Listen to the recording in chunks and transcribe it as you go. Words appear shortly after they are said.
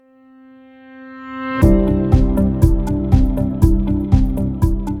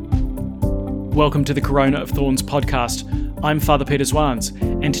welcome to the Corona of Thorns podcast. I'm Father Peter Zwans,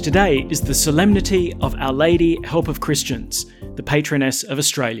 and today is the Solemnity of Our Lady, Help of Christians, the patroness of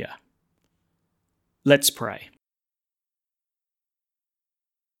Australia. Let's pray.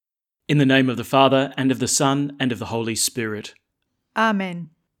 In the name of the Father, and of the Son, and of the Holy Spirit. Amen.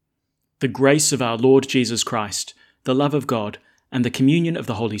 The grace of our Lord Jesus Christ, the love of God, and the communion of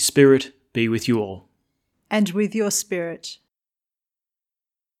the Holy Spirit be with you all. And with your spirit.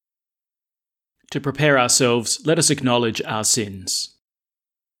 To prepare ourselves, let us acknowledge our sins.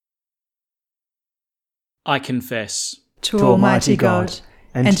 I confess To Almighty God,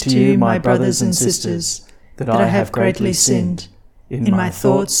 and to you, my brothers and sisters, that I have greatly sinned, in my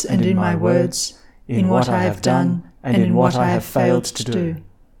thoughts and in my words, in what I have done and in what I have failed to do,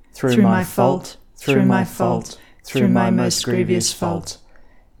 through my fault, through my most grievous fault.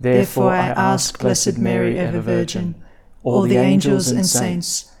 Therefore I ask Blessed Mary, ever Virgin, all the angels and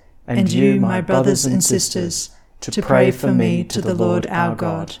saints, and you, my brothers and sisters, to pray for me to the Lord our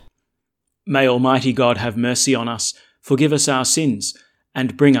God. May Almighty God have mercy on us, forgive us our sins,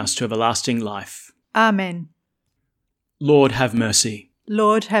 and bring us to everlasting life. Amen. Lord, have mercy.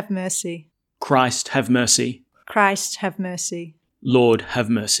 Lord, have mercy. Christ, have mercy. Christ, have mercy. Lord, have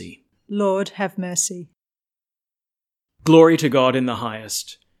mercy. Lord, have mercy. Glory to God in the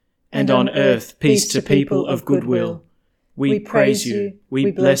highest, and on earth peace to people of good will. We praise you,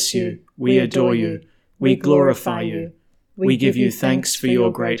 we bless you, we adore you, we glorify you. We give you thanks for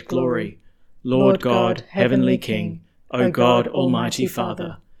your great glory. Lord God, Heavenly King, O God, Almighty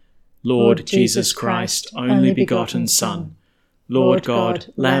Father. Lord Jesus Christ, only begotten Son. Lord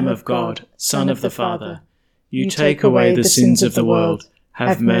God, Lamb of God, Son of the Father. You take away the sins of the world,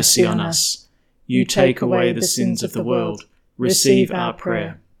 have mercy on us. You take away the sins of the world, receive our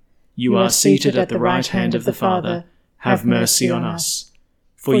prayer. You are seated at the right hand of the Father, have mercy on us.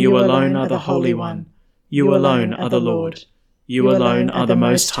 For you alone are the Holy One, you alone are the Lord, you alone are the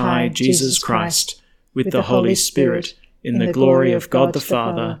Most High Jesus Christ, with the Holy Spirit, in the glory of God the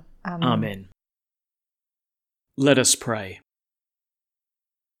Father. Amen. Let us pray.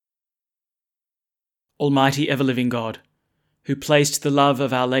 Almighty ever-living God, who placed the love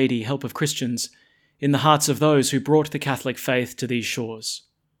of Our Lady, Help of Christians, in the hearts of those who brought the Catholic faith to these shores,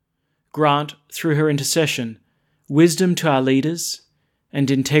 grant, through her intercession, wisdom to our leaders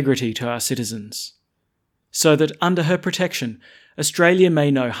and integrity to our citizens, so that under her protection Australia may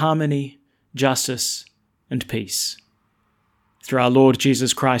know harmony, justice and peace. Through our Lord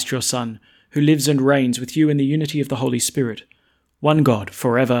Jesus Christ, your Son, who lives and reigns with you in the unity of the Holy Spirit, one God,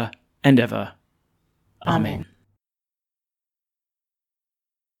 forever and ever. Amen.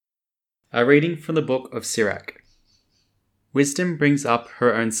 A reading from the book of Sirach. Wisdom brings up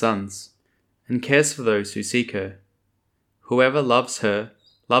her own sons, and cares for those who seek her. Whoever loves her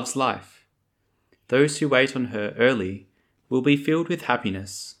loves life. Those who wait on her early will be filled with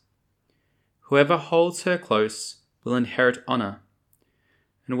happiness. Whoever holds her close will inherit honor,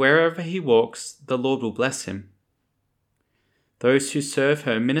 and wherever he walks, the Lord will bless him. Those who serve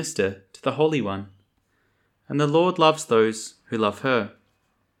her minister to the Holy One, and the Lord loves those who love her.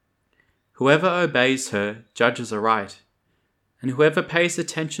 Whoever obeys her judges aright, and whoever pays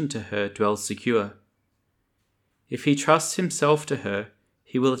attention to her dwells secure. If he trusts himself to her,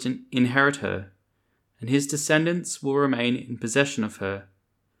 he will inherit her, and his descendants will remain in possession of her.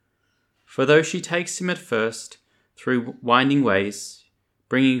 For though she takes him at first through winding ways,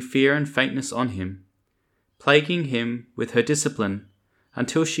 bringing fear and faintness on him, plaguing him with her discipline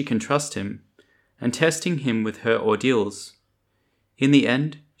until she can trust him, and testing him with her ordeals, in the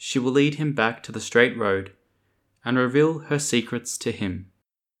end she will lead him back to the straight road, and reveal her secrets to him.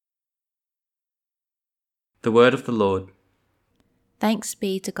 The word of the Lord. Thanks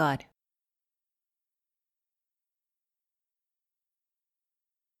be to God.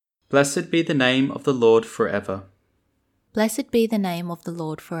 Blessed be the name of the Lord forever. Blessed be the name of the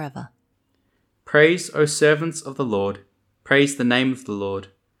Lord forever. Praise, O servants of the Lord, praise the name of the Lord.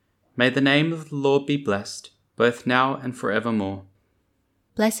 May the name of the Lord be blessed, both now and forevermore.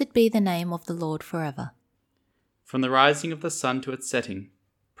 Blessed be the name of the Lord forever. From the rising of the sun to its setting,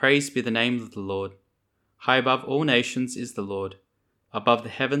 praise be the name of the Lord. High above all nations is the Lord, above the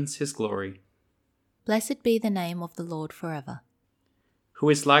heavens his glory. Blessed be the name of the Lord forever. Who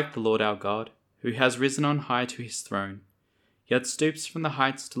is like the Lord our God, who has risen on high to his throne, yet stoops from the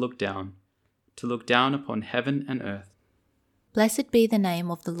heights to look down upon heaven and earth. Blessed be the name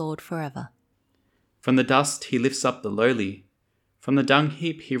of the Lord forever. From the dust he lifts up the lowly, from the dung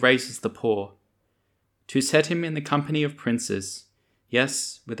heap he raises the poor, to set him in the company of princes,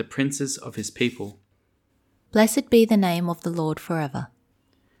 yes, with the princes of his people. Blessed be the name of the Lord forever.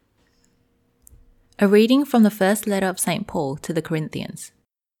 A reading from the first letter of St. Paul to the Corinthians.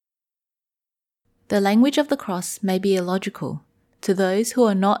 The language of the cross may be illogical to those who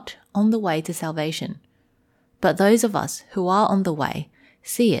are not on the way to salvation, but those of us who are on the way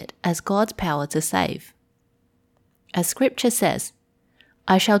see it as God's power to save. As Scripture says,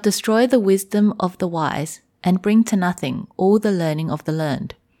 "I shall destroy the wisdom of the wise and bring to nothing all the learning of the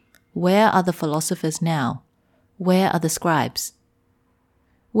learned. Where are the philosophers now? Where are the scribes?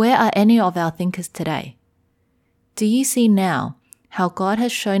 Where are any of our thinkers today? Do you see now how God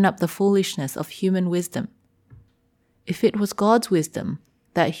has shown up the foolishness of human wisdom? If it was God's wisdom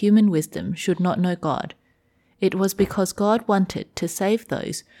that human wisdom should not know God, it was because God wanted to save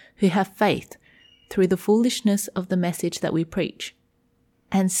those who have faith through the foolishness of the message that we preach.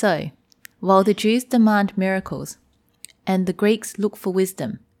 And so, while the Jews demand miracles and the Greeks look for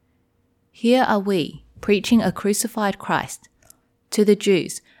wisdom, here are we preaching a crucified Christ, to the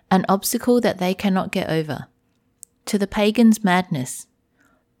Jews an obstacle that they cannot get over, to the pagans madness,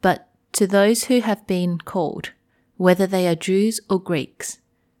 but to those who have been called, whether they are Jews or Greeks,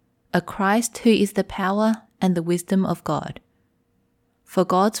 a Christ who is the power and the wisdom of God. For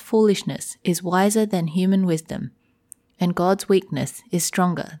God's foolishness is wiser than human wisdom, and God's weakness is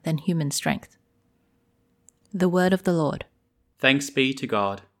stronger than human strength." The word of the Lord. Thanks be to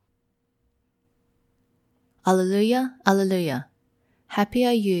God. Alleluia, alleluia. Happy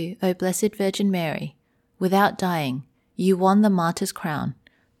are you, O Blessed Virgin Mary. Without dying, you won the martyr's crown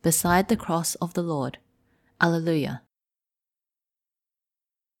beside the cross of the Lord. Alleluia.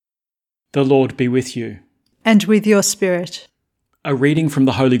 The Lord be with you. And with your spirit. A reading from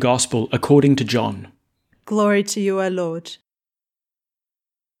the Holy Gospel according to John. Glory to you, O Lord.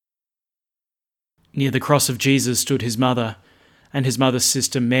 Near the cross of Jesus stood his mother, and his mother's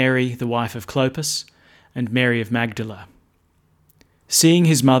sister Mary, the wife of Clopas, and Mary of Magdala. Seeing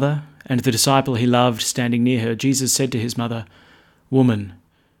his mother and the disciple he loved standing near her, Jesus said to his mother, "Woman,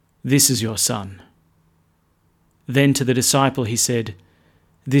 this is your son." Then to the disciple he said,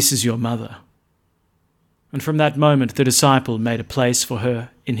 "This is your mother." And from that moment the disciple made a place for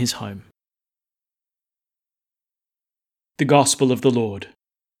her in his home. The Gospel of the Lord.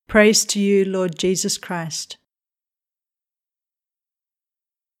 Praise to you, Lord Jesus Christ.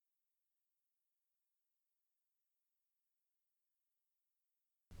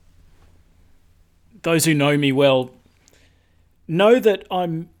 Those who know me well know that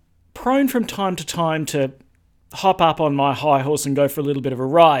I'm prone from time to time to hop up on my high horse and go for a little bit of a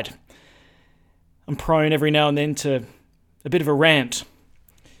ride. I'm prone every now and then to a bit of a rant.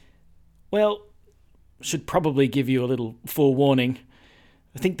 Well, should probably give you a little forewarning.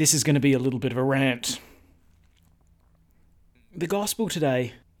 I think this is going to be a little bit of a rant. The gospel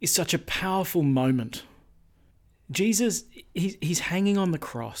today is such a powerful moment. Jesus, he's hanging on the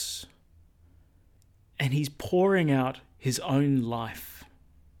cross and he's pouring out his own life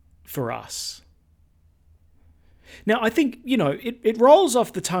for us. Now, I think, it rolls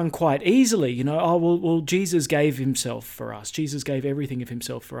off the tongue quite easily, well, Jesus gave himself for us. Jesus gave everything of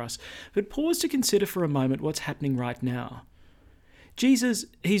himself for us. But pause to consider for a moment what's happening right now. Jesus,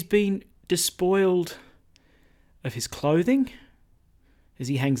 he's been despoiled of his clothing as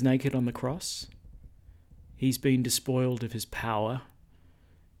he hangs naked on the cross. He's been despoiled of his power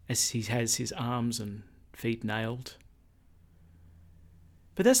as he has his arms and feet nailed.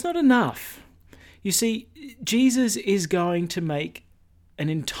 But that's not enough. You see, Jesus is going to make an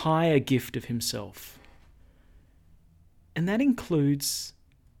entire gift of himself. And that includes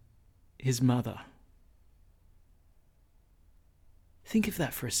his mother. Think of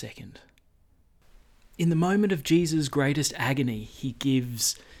that for a second. In the moment of Jesus' greatest agony, he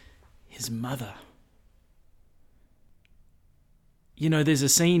gives his mother. There's a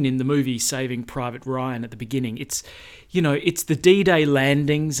scene in the movie Saving Private Ryan at the beginning. It's the D-Day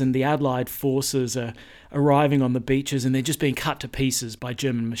landings and the Allied forces are arriving on the beaches and they're just being cut to pieces by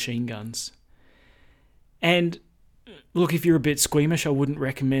German machine guns. And look, if you're a bit squeamish, I wouldn't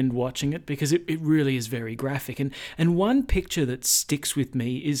recommend watching it because it really is very graphic. And one picture that sticks with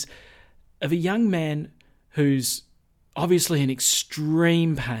me is of a young man who's obviously in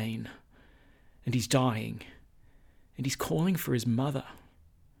extreme pain and he's dying. And he's calling for his mother.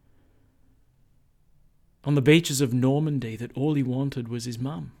 On the beaches of Normandy, that all he wanted was his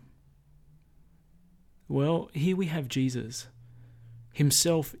mum. Well, here we have Jesus,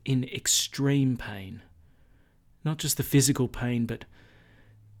 himself in extreme pain. Not just the physical pain, but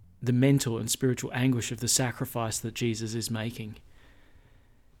the mental and spiritual anguish of the sacrifice that Jesus is making.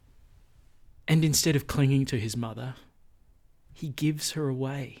 And instead of clinging to his mother, he gives her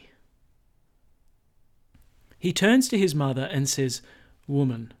away. He turns to his mother and says,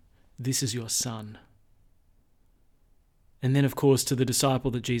 "Woman, this is your son." And then, of course, to the disciple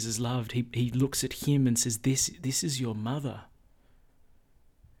that Jesus loved, he looks at him and says, this is your mother.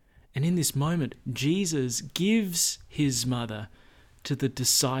 And in this moment, Jesus gives his mother to the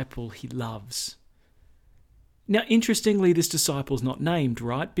disciple he loves. Now, interestingly, this disciple's not named,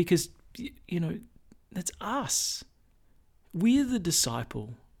 right? Because, that's us. We're the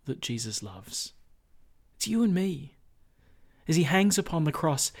disciple that Jesus loves. It's you and me. As he hangs upon the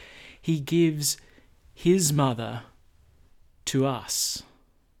cross, he gives his mother to us.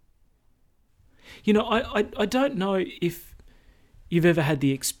 I don't know if you've ever had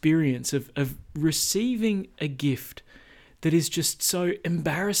the experience of receiving a gift that is just so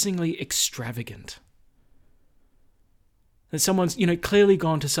embarrassingly extravagant. That someone's, clearly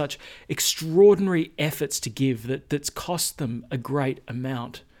gone to such extraordinary efforts to give that's cost them a great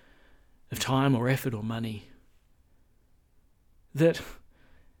amount of time or effort or money. That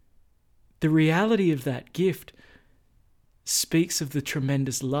the reality of that gift speaks of the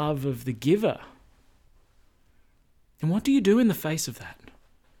tremendous love of the giver. And what do you do in the face of that?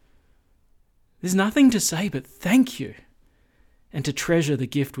 There's nothing to say but thank you, and to treasure the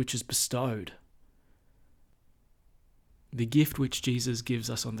gift which is bestowed. The gift which Jesus gives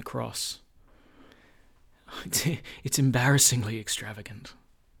us on the cross. It's embarrassingly extravagant.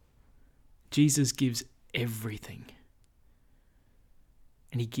 Jesus gives everything.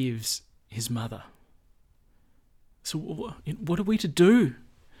 And he gives his mother. So what are we to do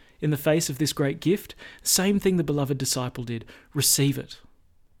in the face of this great gift? Same thing the beloved disciple did. Receive it.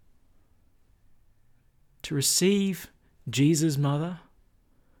 To receive Jesus' mother,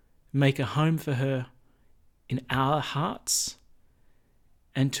 make a home for her in our hearts,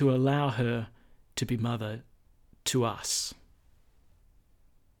 and to allow her to be mother to us.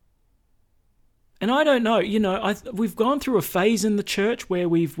 And I don't know, we've gone through a phase in the church where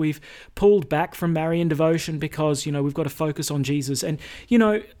we've pulled back from Marian devotion because, we've got to focus on Jesus. And,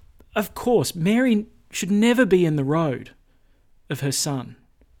 of course, Mary should never be in the road of her son.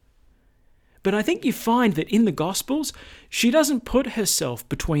 But I think you find that in the Gospels, she doesn't put herself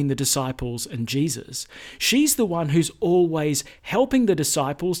between the disciples and Jesus. She's the one who's always helping the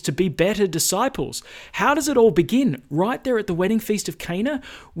disciples to be better disciples. How does it all begin? Right there at the wedding feast of Cana,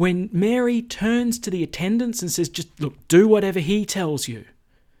 when Mary turns to the attendants and says, just look, do whatever he tells you.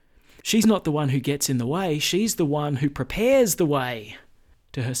 She's not the one who gets in the way. She's the one who prepares the way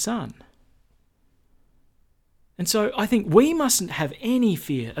to her son. And so I think we mustn't have any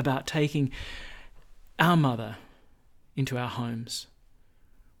fear about taking our mother into our homes.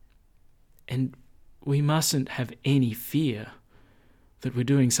 And we mustn't have any fear that we're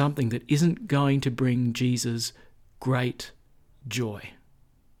doing something that isn't going to bring Jesus great joy.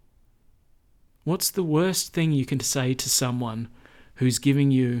 What's the worst thing you can say to someone who's giving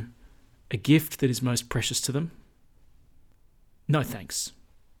you a gift that is most precious to them? No thanks.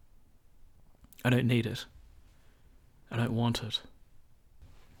 I don't need it. I don't want it.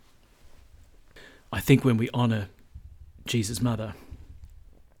 I think when we honour Jesus' mother,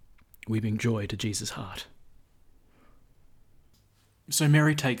 we bring joy to Jesus' heart. So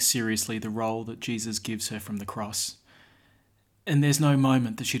Mary takes seriously the role that Jesus gives her from the cross, and there's no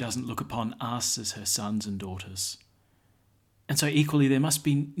moment that she doesn't look upon us as her sons and daughters. And so equally, there must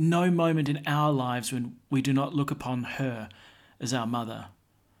be no moment in our lives when we do not look upon her as our mother.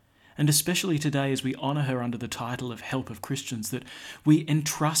 And especially today, as we honour her under the title of Help of Christians, that we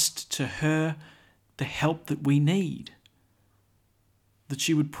entrust to her the help that we need. That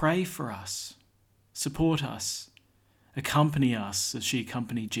she would pray for us, support us, accompany us as she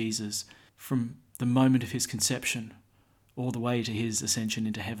accompanied Jesus from the moment of his conception all the way to his ascension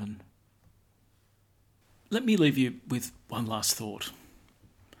into heaven. Let me leave you with one last thought.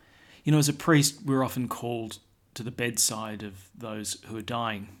 As a priest, we're often called to the bedside of those who are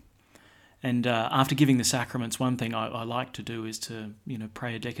dying. And after giving the sacraments, one thing I like to do is to,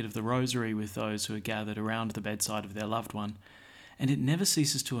 pray a decade of the rosary with those who are gathered around the bedside of their loved one. And it never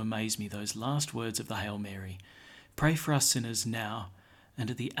ceases to amaze me, those last words of the Hail Mary. Pray for us sinners now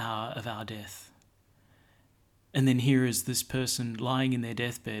and at the hour of our death. And then here is this person lying in their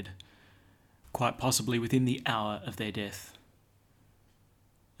deathbed, quite possibly within the hour of their death.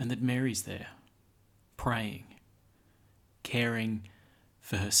 And that Mary's there, praying, caring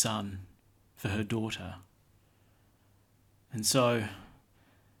for her son, for her daughter. And so,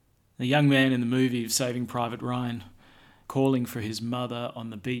 the young man in the movie of Saving Private Ryan, calling for his mother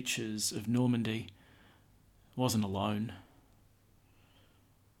on the beaches of Normandy, wasn't alone.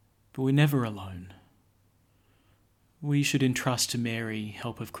 But we're never alone. We should entrust to Mary,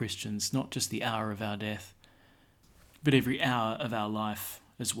 Help of Christians, not just the hour of our death, but every hour of our life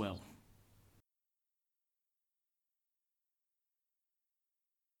as well.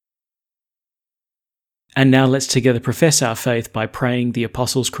 And now let's together profess our faith by praying the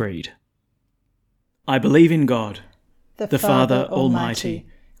Apostles' Creed. I believe in God, the Father Almighty,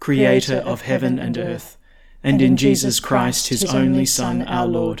 Creator of heaven and earth, and in Jesus Christ, his only Son, our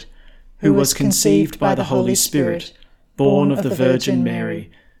Lord, who was conceived by the Holy Spirit, born of the Virgin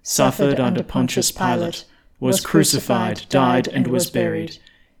Mary, suffered under Pontius Pilate, was crucified, died, and was buried.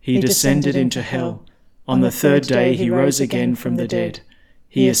 He descended into hell. On the third day he rose again from the dead.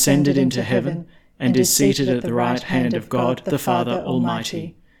 He ascended into heaven, and is seated at the right hand of God the Father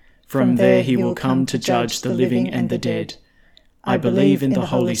Almighty. From there he will come to judge the living and the dead. I believe in the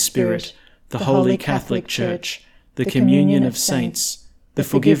Holy Spirit, the Holy Catholic Church, the communion of saints, the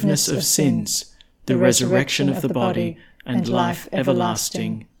forgiveness of sins, the resurrection of the body, and life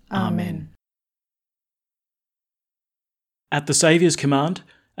everlasting. Amen. At the Saviour's command,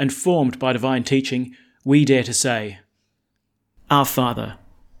 and formed by divine teaching, we dare to say, Our Father,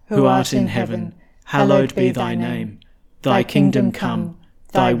 who art in heaven, hallowed be thy name. Thy kingdom come,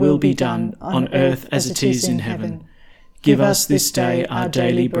 thy will be done, on earth as it is in heaven. Give us this day our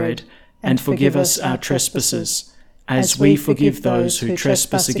daily bread, and forgive us our trespasses, as we forgive those who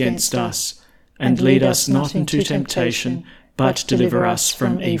trespass against us. And lead us not into temptation, but deliver us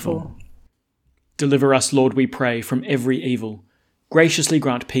from evil. Deliver us, Lord, we pray, from every evil. Graciously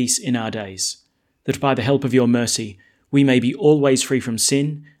grant peace in our days, that by the help of your mercy we may be always free from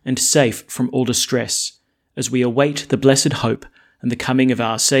sin and safe from all distress, as we await the blessed hope and the coming of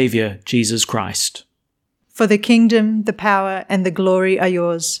our Saviour, Jesus Christ. For the kingdom, the power, and the glory are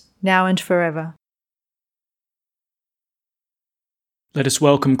yours, now and forever. Let us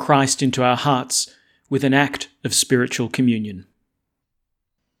welcome Christ into our hearts with an act of spiritual communion.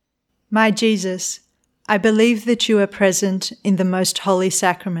 My Jesus, I believe that you are present in the most holy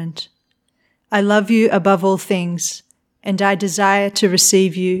sacrament. I love you above all things, and I desire to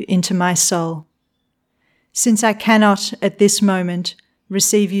receive you into my soul. Since I cannot, at this moment,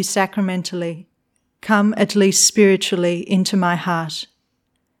 receive you sacramentally, come at least spiritually into my heart.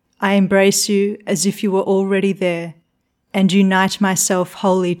 I embrace you as if you were already there, and unite myself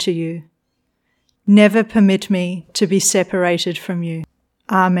wholly to you. Never permit me to be separated from you.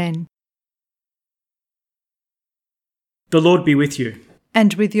 Amen. The Lord be with you.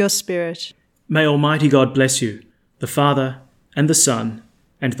 And with your spirit. May Almighty God bless you, the Father, and the Son,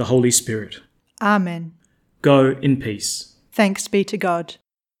 and the Holy Spirit. Amen. Go in peace. Thanks be to God.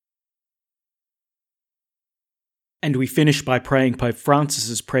 And we finish by praying Pope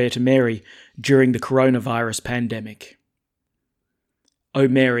Francis's prayer to Mary during the coronavirus pandemic. O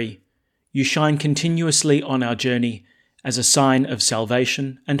Mary, you shine continuously on our journey as a sign of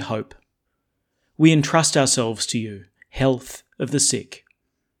salvation and hope. We entrust ourselves to you, health of the sick.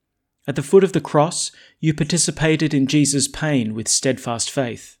 At the foot of the cross, you participated in Jesus' pain with steadfast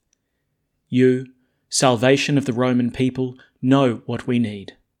faith. You, salvation of the Roman people, know what we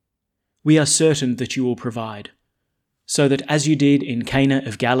need. We are certain that you will provide, so that as you did in Cana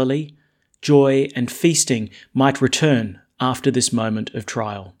of Galilee, joy and feasting might return after this moment of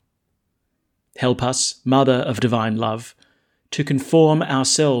trial. Help us, Mother of divine love, to conform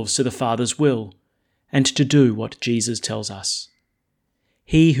ourselves to the Father's will, and to do what Jesus tells us.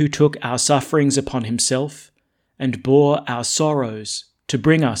 He who took our sufferings upon himself and bore our sorrows to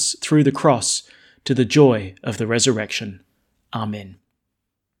bring us through the cross to the joy of the resurrection. Amen.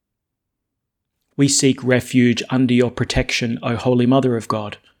 We seek refuge under your protection, O Holy Mother of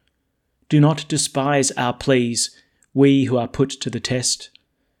God. Do not despise our pleas, we who are put to the test,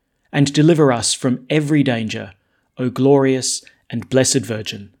 and deliver us from every danger, O glorious and blessed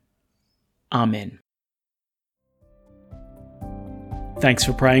Virgin. Amen. Thanks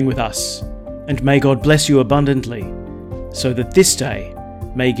for praying with us, and may God bless you abundantly, so that this day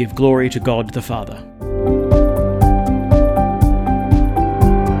may give glory to God the Father.